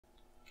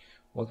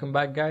Welcome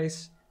back,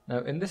 guys.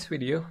 Now in this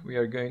video we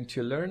are going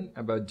to learn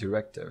about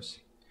directives.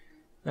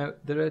 Now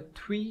there are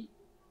three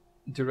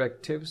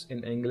directives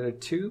in Angular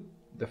 2.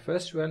 The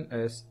first one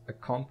is a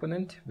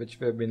component, which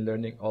we have been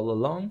learning all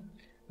along.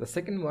 The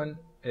second one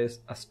is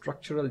a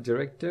structural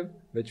directive,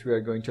 which we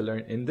are going to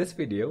learn in this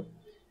video.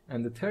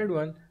 And the third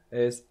one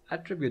is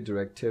attribute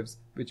directives,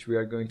 which we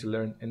are going to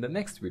learn in the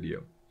next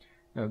video.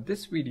 Now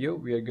this video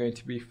we are going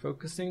to be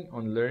focusing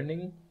on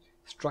learning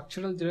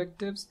structural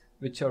directives,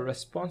 which are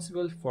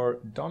responsible for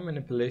DOM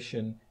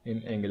manipulation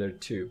in Angular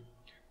 2.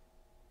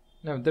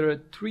 Now there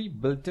are three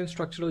built-in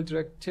structural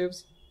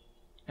directives,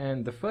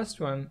 and the first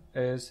one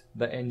is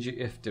the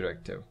NGIF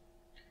directive.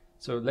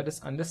 So let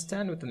us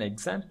understand with an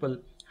example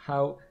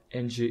how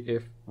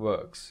NGIF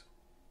works.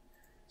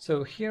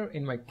 So here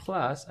in my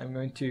class I'm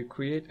going to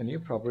create a new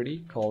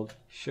property called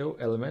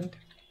showElement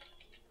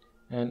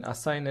and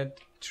assign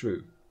it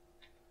true.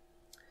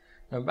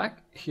 Now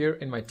back here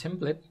in my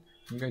template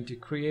I'm going to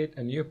create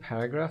a new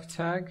paragraph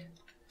tag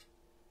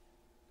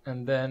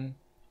and then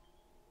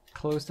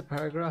close the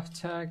paragraph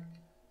tag.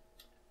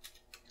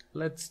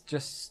 Let's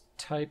just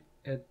type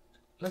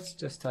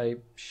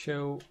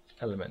show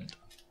element.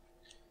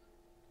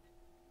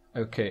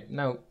 Okay,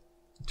 now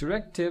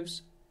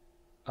directives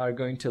are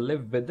going to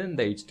live within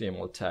the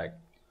HTML tag,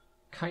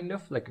 kind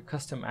of like a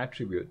custom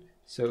attribute.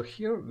 So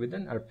here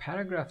within our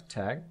paragraph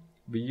tag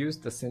we use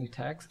the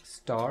syntax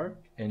star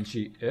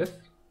NGIF,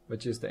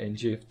 which is the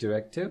NGIF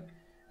directive.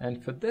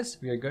 And for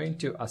this, we are going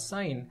to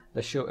assign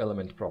the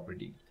showElement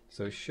property.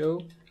 So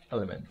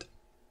showElement.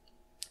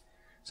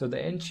 So the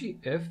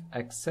NGIF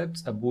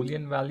accepts a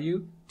Boolean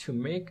value to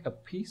make a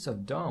piece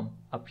of DOM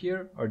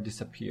appear or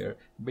disappear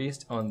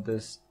based on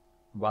this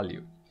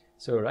value.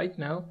 So right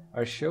now,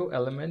 our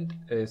showElement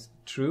is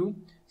true.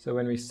 So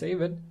when we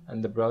save it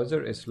and the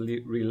browser is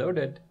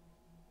reloaded,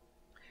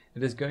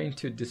 it is going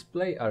to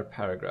display our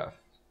paragraph.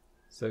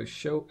 So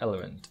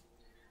showElement.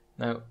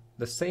 Now,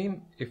 the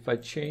same if I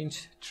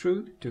change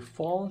true to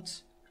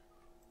false.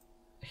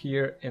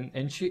 Here in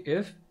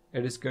NGIF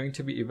it is going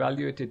to be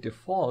evaluated to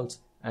false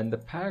and the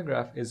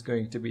paragraph is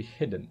going to be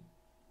hidden.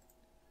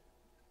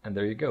 And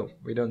there you go,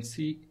 we don't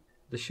see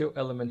the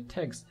showElement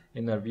text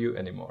in our view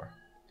anymore.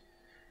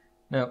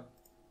 Now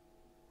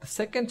the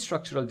second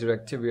structural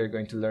directive we are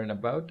going to learn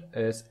about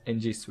is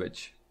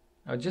NGSwitch.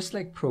 Now just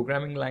like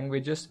programming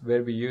languages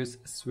where we use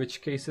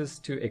switch cases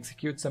to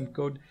execute some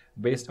code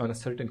based on a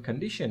certain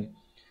condition,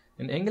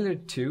 in Angular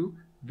 2,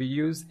 we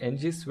use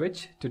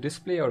NGSwitch to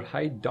display or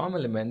hide DOM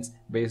elements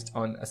based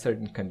on a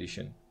certain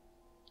condition.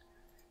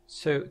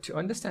 So to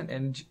understand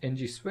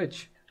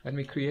NGSwitch, let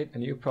me create a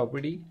new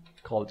property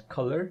called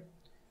color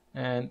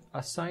and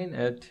assign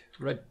it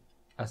red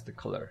as the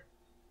color.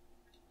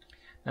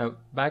 Now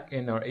back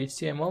in our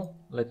HTML,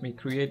 let me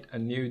create a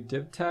new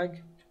div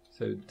tag.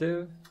 So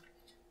div,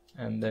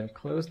 and then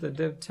close the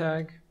div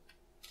tag.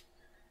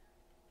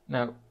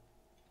 Now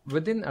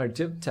within our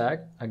div tag,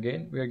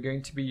 again, we are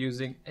going to be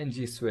using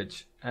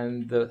NGSwitch,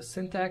 and the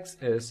syntax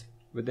is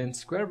within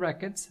square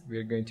brackets, we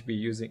are going to be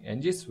using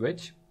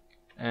NGSwitch,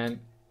 and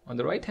on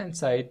the right hand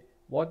side,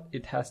 what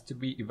it has to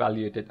be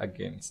evaluated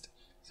against.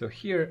 So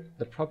here,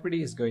 the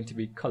property is going to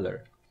be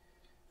color.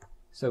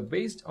 So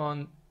based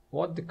on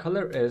what the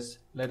color is,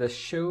 let us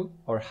show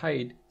or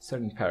hide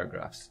certain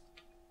paragraphs.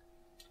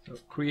 So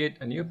create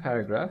a new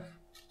paragraph.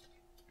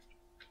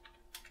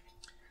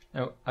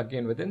 Now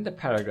again, within the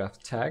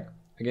paragraph tag,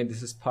 again,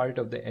 this is part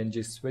of the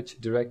NGSwitch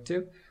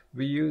directive.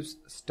 We use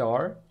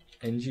star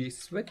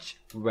NGSwitch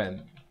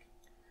when.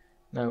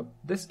 Now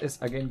this is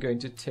again going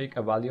to take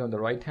a value on the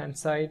right hand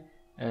side,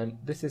 and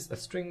this is a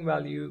string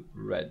value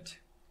red.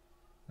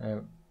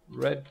 Now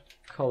red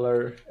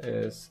color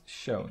is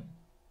shown,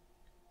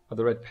 or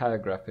the red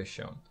paragraph is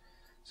shown.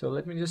 So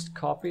let me just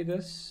copy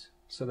this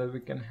so that we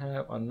can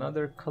have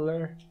another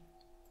color.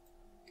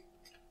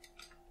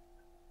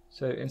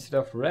 So instead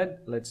of red,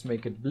 let's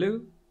make it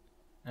blue.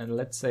 And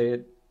let's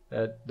say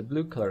that the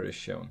blue color is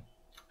shown.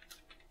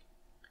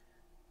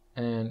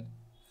 And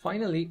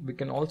finally, we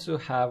can also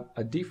have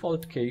a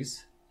default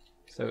case.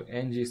 So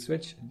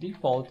NGSwitch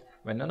default,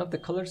 when none of the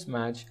colors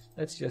match,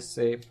 let's just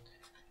say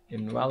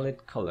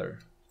invalid color.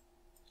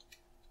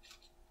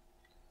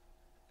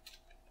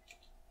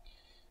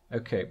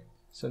 Okay,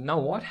 so now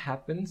what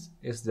happens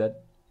is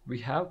that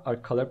we have our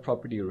color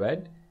property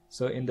red.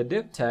 So in the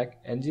div tag,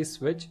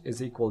 NGSwitch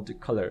is equal to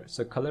color.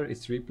 So color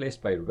is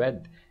replaced by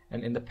red.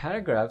 And in the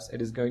paragraphs,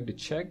 it is going to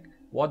check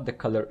what the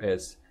color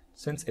is.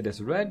 Since it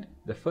is red,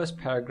 the first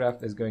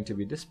paragraph is going to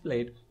be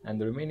displayed and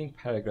the remaining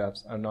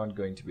paragraphs are not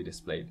going to be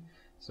displayed.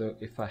 So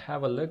if I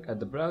have a look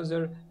at the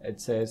browser, it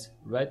says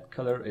red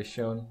color is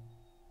shown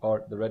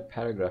or the red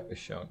paragraph is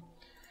shown.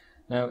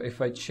 Now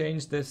if I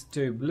change this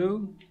to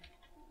blue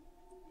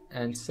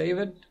and save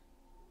it,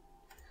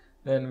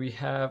 then we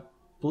have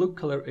blue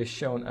color is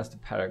shown as the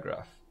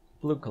paragraph.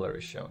 Blue color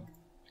is shown.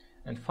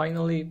 And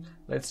finally,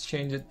 let's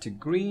change it to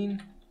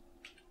green.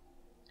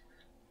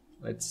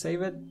 Let's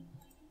save it,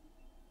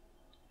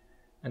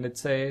 and it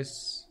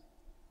says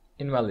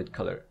invalid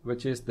color,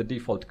 which is the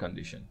default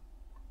condition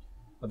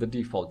or the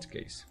default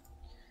case.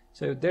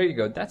 So there you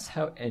go, that's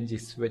how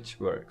NGSwitch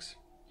works.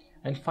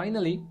 And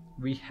finally,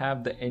 we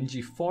have the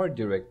NG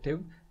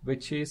directive,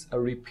 which is a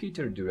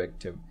repeater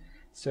directive.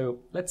 So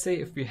let's say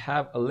if we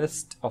have a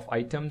list of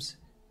items,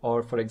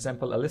 or for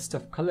example a list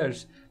of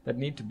colors that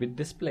need to be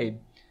displayed,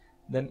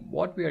 then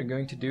what we are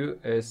going to do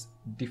is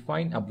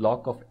define a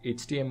block of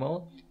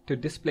HTML to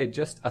display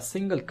just a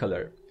single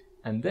color,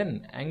 and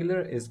then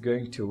Angular is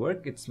going to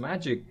work its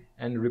magic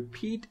and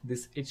repeat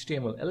this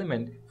HTML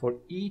element for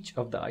each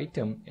of the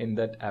item in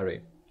that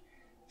array.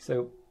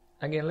 So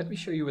again, let me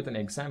show you with an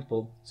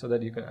example so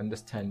that you can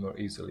understand more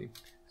easily.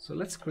 So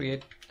let's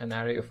create an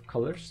array of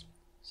colors.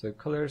 So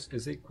colors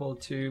is equal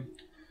to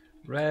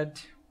red,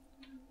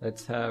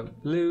 let's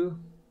have blue,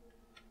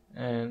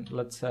 and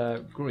let's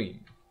have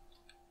green.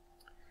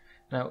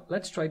 Now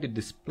let's try to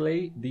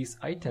display these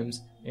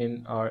items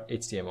in our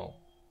HTML.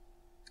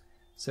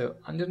 So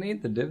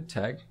underneath the div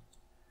tag,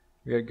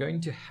 we are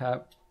going to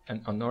have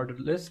an unordered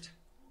list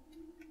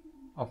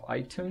of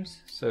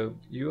items, so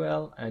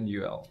UL and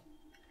UL.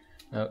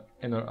 Now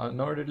in our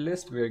unordered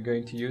list, we are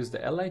going to use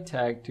the li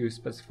tag to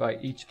specify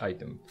each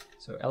item.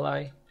 So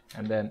li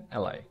and then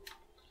li.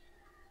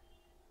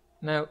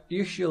 Now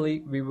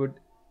usually we would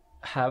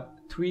have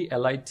 3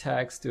 li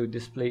tags to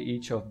display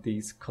each of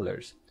these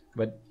colors,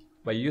 but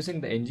by using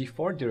the ng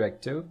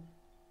directive,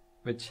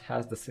 which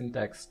has the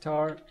syntax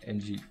star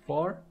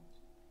ng4,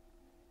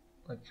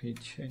 let me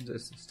change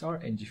this to star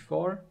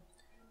ng4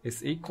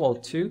 is equal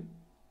to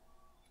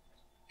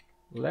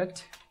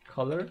let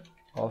color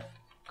of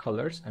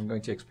colors. I'm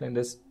going to explain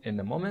this in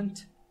a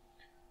moment.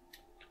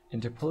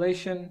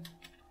 Interpolation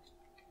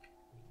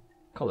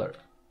color.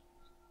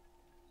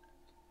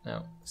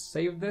 Now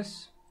save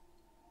this,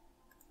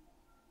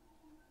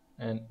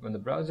 and when the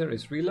browser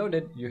is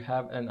reloaded, you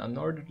have an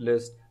unordered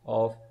list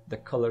of the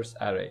colors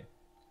array.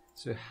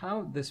 So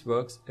how this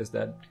works is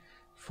that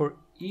for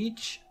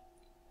each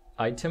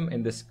item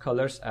in this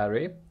colors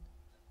array,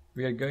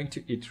 we are going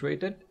to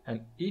iterate it,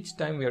 and each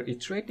time we are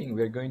iterating,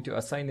 we are going to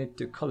assign it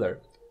to color.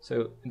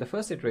 So in the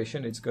first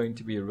iteration, it's going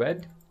to be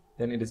red,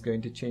 then it is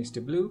going to change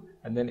to blue,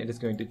 and then it is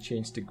going to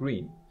change to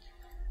green.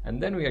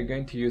 And then we are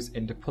going to use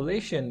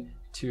interpolation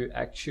to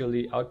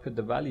actually output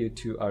the value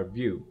to our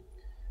view.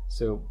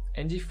 So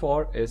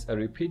ng4 is a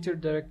repeater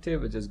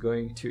directive which is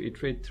going to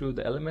iterate through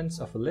the elements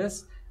of a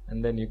list,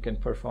 and then you can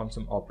perform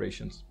some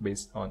operations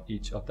based on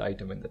each of the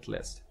item in that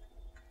list.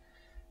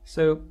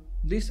 So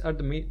these are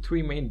the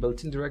 3 main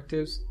built-in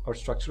directives or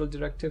structural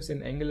directives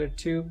in Angular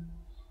 2.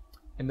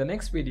 In the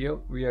next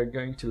video, we are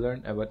going to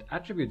learn about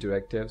attribute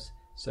directives.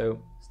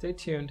 So stay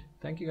tuned.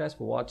 Thank you guys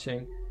for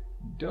watching.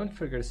 Don't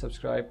forget to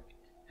subscribe.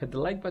 Hit the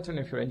like button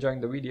if you're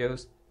enjoying the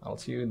videos. I'll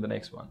see you in the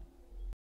next one.